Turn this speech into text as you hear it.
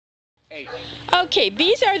Okay,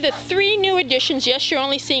 these are the 3 new additions. Yes, you're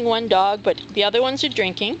only seeing one dog, but the other ones are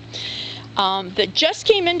drinking. That just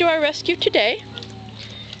came into our rescue today.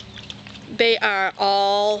 They are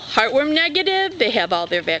all heartworm negative. They have all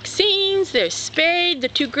their vaccines. They're spayed, the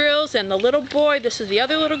 2 girls and the little boy. This is the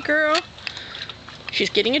other little girl. She's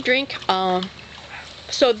getting a drink.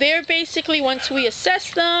 So they're basically, once we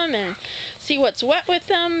assess them and see what's wet with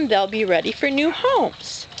them, they'll be ready for new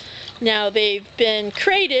homes. Now they've been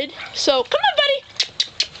crated, so come on, buddy.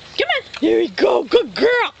 Come on. There you go. Good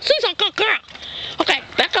girl. She's a good girl. Okay,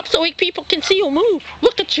 back up so people can see you move.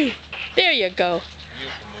 Look at you. There you go.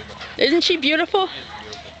 Isn't she beautiful?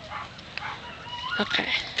 Okay.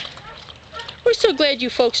 We're so glad you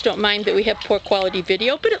folks don't mind that we have poor quality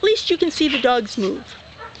video, but at least you can see the dogs move.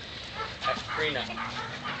 That's Trina.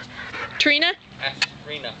 Trina? That's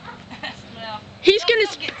Trina. He's gonna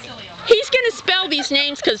spell these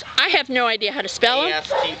names because I have no idea how to spell them.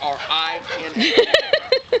 A-S-T-R-I-N-A.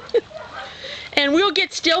 And we'll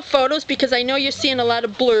get still photos because I know you're seeing a lot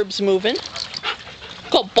of blurbs moving.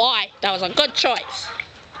 Good boy, that was a good choice.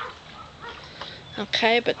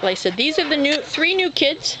 Okay, but like I said, these are the 3 new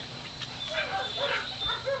kids.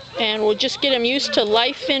 And we'll just get them used to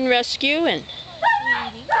life in rescue. And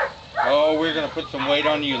oh, we're gonna put some weight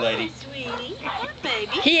on you, lady. Sweetie, oh,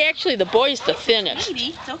 baby. the boy's the thinnest.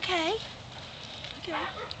 Sweetie, it's okay. Okay.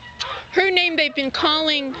 Her name they've been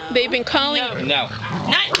calling. No.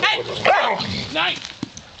 Nice.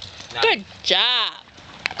 Good job.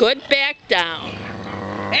 Good back down.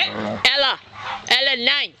 Ella,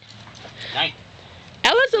 9. Nice.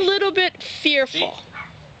 Ella's a little bit fearful.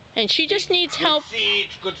 And she just needs help.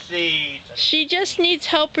 Good seeds. She just needs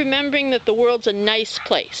help remembering that the world's a nice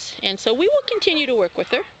place. And so we will continue to work with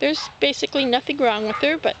her. There's basically nothing wrong with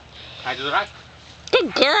her, but I do the right.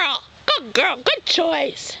 good girl. Good girl. Good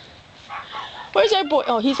choice. Where's our boy?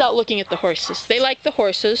 Oh, he's out looking at the horses. They like the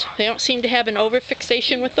horses. They don't seem to have an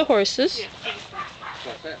over-fixation with the horses.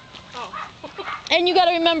 What's that? And you got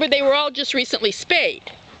to remember they were all just recently spayed.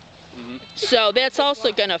 So that's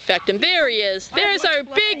also going to affect him. There he is. There's our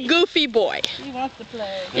big goofy boy. He wants to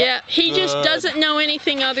play. Yeah, he just doesn't know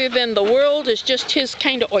anything other than the world is just his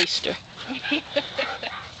kind of oyster.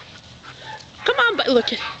 Come on, but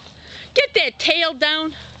look at, get that tail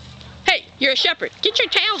down. Hey, you're a shepherd. Get your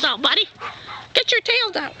tail down, buddy. Get your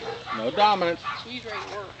tail down. No dominance. She's ready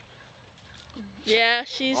to work. Yeah,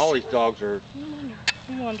 she's. All these dogs are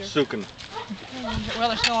I wonder. sucking. Well,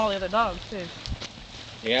 there's still all the other dogs, too.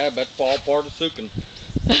 Yeah, that's all part of sucking.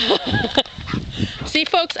 See,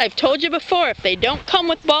 folks, I've told you before, if they don't come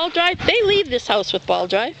with ball drive, they leave this house with ball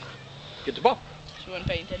drive. Get the ball. She wasn't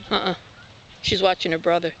paying attention. She's watching her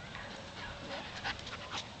brother.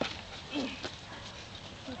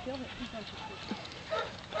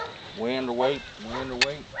 Way underweight.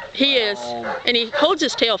 He is. And he holds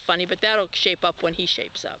his tail funny, but that'll shape up when he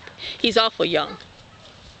shapes up. He's awful young.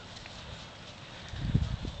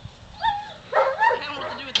 I don't know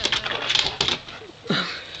what to do with that.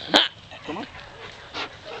 Come on.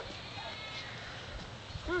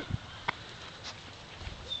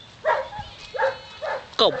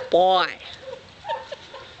 Good boy.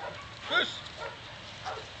 Foos.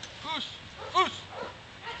 Foos. Foos.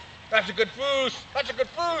 That's a good foos. That's a good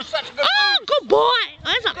foos. That's a good Oh, good boy.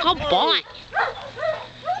 That's a good boy.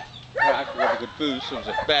 I forgot a good foos. It was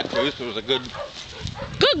a bad foos. It was a good.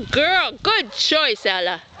 Good girl. Good choice,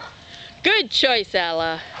 Ella. Good choice,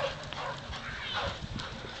 Ella.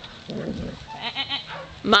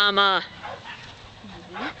 Mama.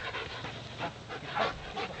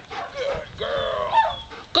 Good girl.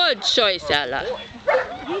 Good choice, Ella.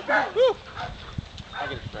 Woo. I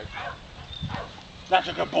get it straight. That's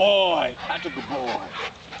a good boy. That's a good boy.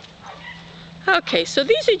 Okay, so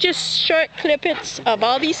these are just short clippets of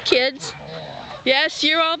all these kids. Yes,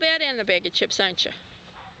 you're all that and a bag of chips, aren't you?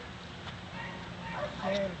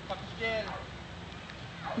 Good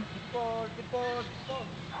ball.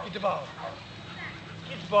 Get the ball.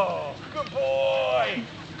 Get the ball. Good boy.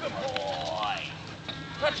 Good boy.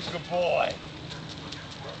 That's a good boy.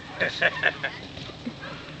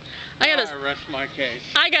 I rest my case.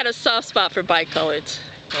 I got a soft spot for bicolors.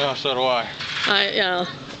 Oh, so do I.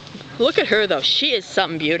 Look at her though. She is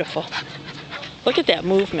something beautiful. Look at that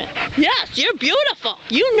movement. Yes, you're beautiful.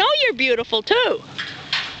 You know you're beautiful too.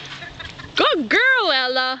 Good girl,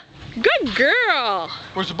 Ella. Good girl.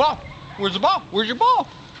 Where's the ball? Where's the ball? Where's your ball?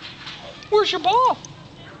 Where's your ball?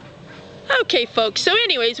 Okay, folks, so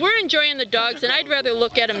anyways, we're enjoying the dogs, and I'd rather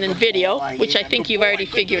look at them than video, which I think you've already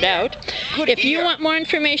figured out. If you want more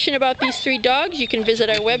information about these 3 dogs, you can visit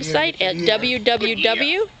our website at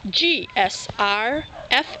www.gsrfl.com.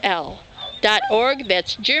 GermanShepherdRescueFlorida.org.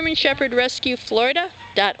 That's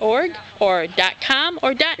GermanShepherdRescueFlorida.org or .com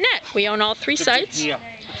or .net. We own all three sites. Yeah,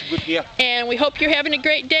 it's a good deal. And we hope you're having a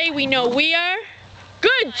great day. We know we are.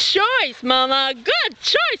 Good choice, Mama. Good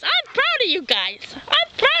choice. I'm proud of you guys. I'm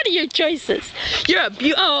proud of your choices. You're a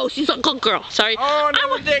oh, she's a good girl. Sorry. Oh,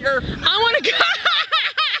 never digger. I want to go.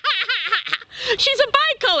 She's a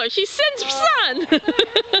bicolor. She's Sin's son.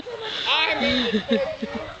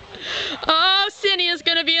 Oh, Cindy is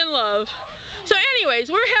going to be in love. So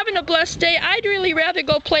anyways, we're having a blessed day. I'd really rather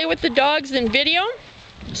go play with the dogs than video.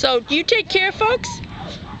 So you take care, folks.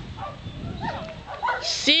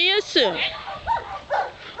 See you soon.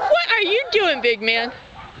 What are you doing, big man?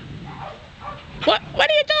 What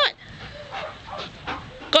are you doing?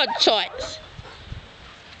 Good choice.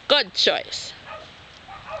 Good choice.